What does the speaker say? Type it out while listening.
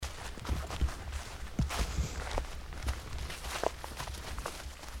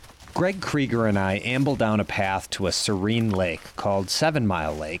Greg Krieger and I amble down a path to a serene lake called 7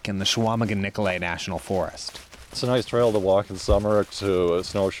 Mile Lake in the Chequamegon-Nicolet National Forest. It's a nice trail to walk in summer, to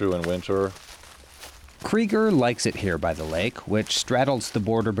snowshoe in winter. Krieger likes it here by the lake, which straddles the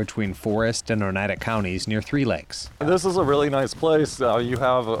border between Forest and Oneida counties near Three Lakes. This is a really nice place. You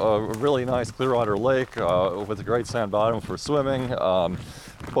have a really nice Clearwater Lake with a great sand bottom for swimming,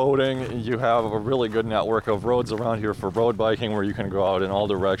 boating. You have a really good network of roads around here for road biking where you can go out in all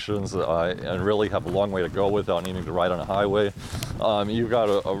directions and really have a long way to go without needing to ride on a highway. You've got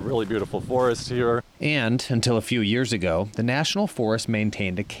a really beautiful forest here. And until a few years ago, the National Forest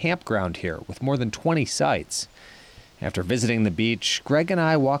maintained a campground here with more than 20 sites. After visiting the beach, Greg and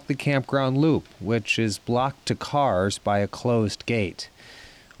I walked the campground loop, which is blocked to cars by a closed gate.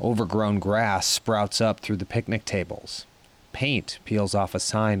 Overgrown grass sprouts up through the picnic tables. Paint peels off a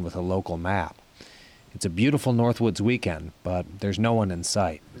sign with a local map. It's a beautiful Northwoods weekend, but there's no one in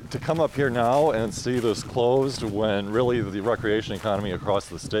sight. To come up here now and see this closed when really the recreation economy across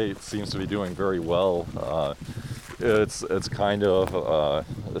the state seems to be doing very well, it's kind of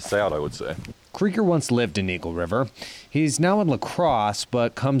sad, I would say. Krieger once lived in Eagle River. He's now in La Crosse,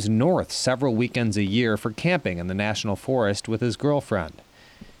 but comes north several weekends a year for camping in the National Forest with his girlfriend.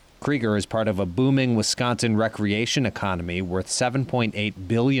 Krieger is part of a booming Wisconsin recreation economy worth $7.8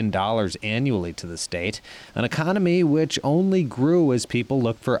 billion annually to the state, an economy which only grew as people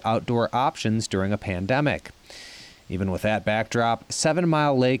looked for outdoor options during a pandemic. Even with that backdrop, 7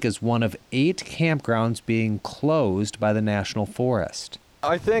 Mile Lake is one of 8 campgrounds being closed by the National Forest.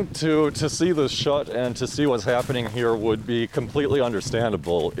 I think to see this shut and to see what's happening here would be completely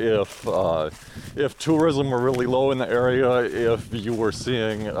understandable if tourism were really low in the area, if you were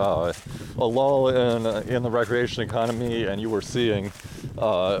seeing a lull in the recreation economy and you were seeing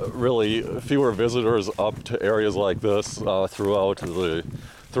really fewer visitors up to areas like this throughout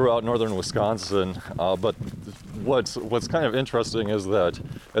northern Wisconsin. But what's kind of interesting is that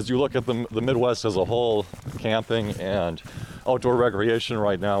as you look at the Midwest as a whole, camping and outdoor recreation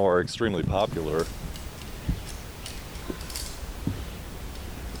right now are extremely popular.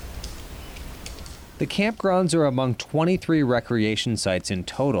 The campgrounds are among 23 recreation sites in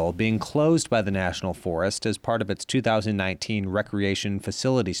total being closed by the National Forest as part of its 2019 Recreation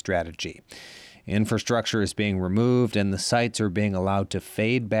Facility Strategy. Infrastructure is being removed and the sites are being allowed to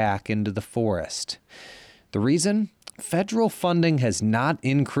fade back into the forest. The reason? Federal funding has not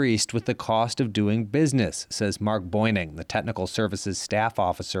increased with the cost of doing business, says Mark Boyning, the Technical Services Staff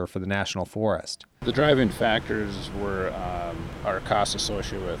Officer for the National Forest. The driving factors are costs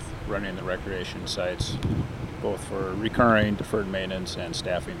associated with running the recreation sites, both for recurring deferred maintenance and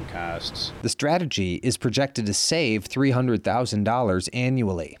staffing costs. The strategy is projected to save $300,000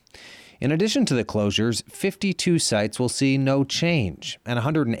 annually. In addition to the closures, 52 sites will see no change, and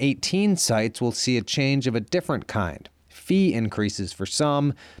 118 sites will see a change of a different kind. Fee increases for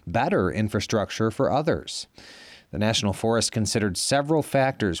some, better infrastructure for others. The National Forest considered several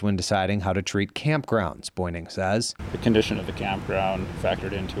factors when deciding how to treat campgrounds, Boyning says. The condition of the campground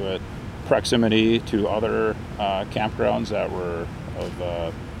factored into it, proximity to other campgrounds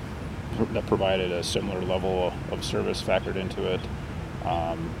that provided a similar level of service factored into it.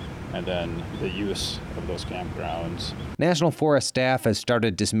 And then the use of those campgrounds. National Forest staff has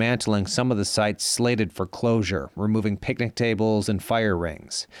started dismantling some of the sites slated for closure, removing picnic tables and fire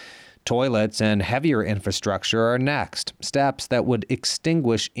rings. Toilets and heavier infrastructure are next, steps that would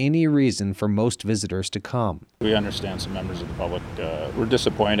extinguish any reason for most visitors to come. We understand some members of the public were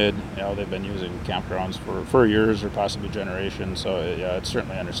disappointed. They've been using campgrounds for years or possibly generations, so yeah, it's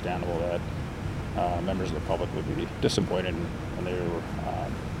certainly understandable that members of the public would be disappointed when they were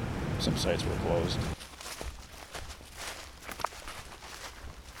some sites were closed.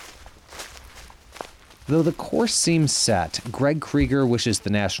 Though the course seems set, Greg Krieger wishes the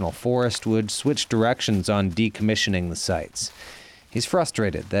National Forest would switch directions on decommissioning the sites. He's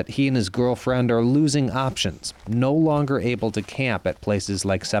frustrated that he and his girlfriend are losing options, no longer able to camp at places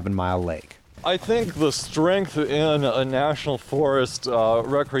like 7 Mile Lake. I think the strength in a national forest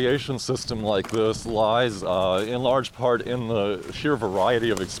recreation system like this lies in large part in the sheer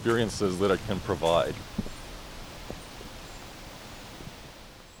variety of experiences that it can provide.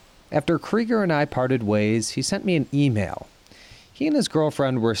 After Krieger and I parted ways, he sent me an email. He and his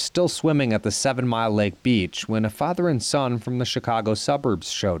girlfriend were still swimming at the 7 Mile Lake beach when a father and son from the Chicago suburbs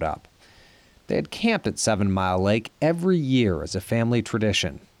showed up. They had camped at 7 Mile Lake every year as a family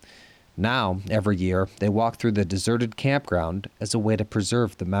tradition. Now, every year, they walk through the deserted campground as a way to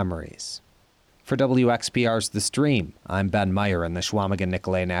preserve the memories. For WXPR's The Stream, I'm Ben Meyer in the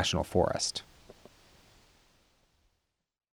Chequamegon-Nicolet National Forest.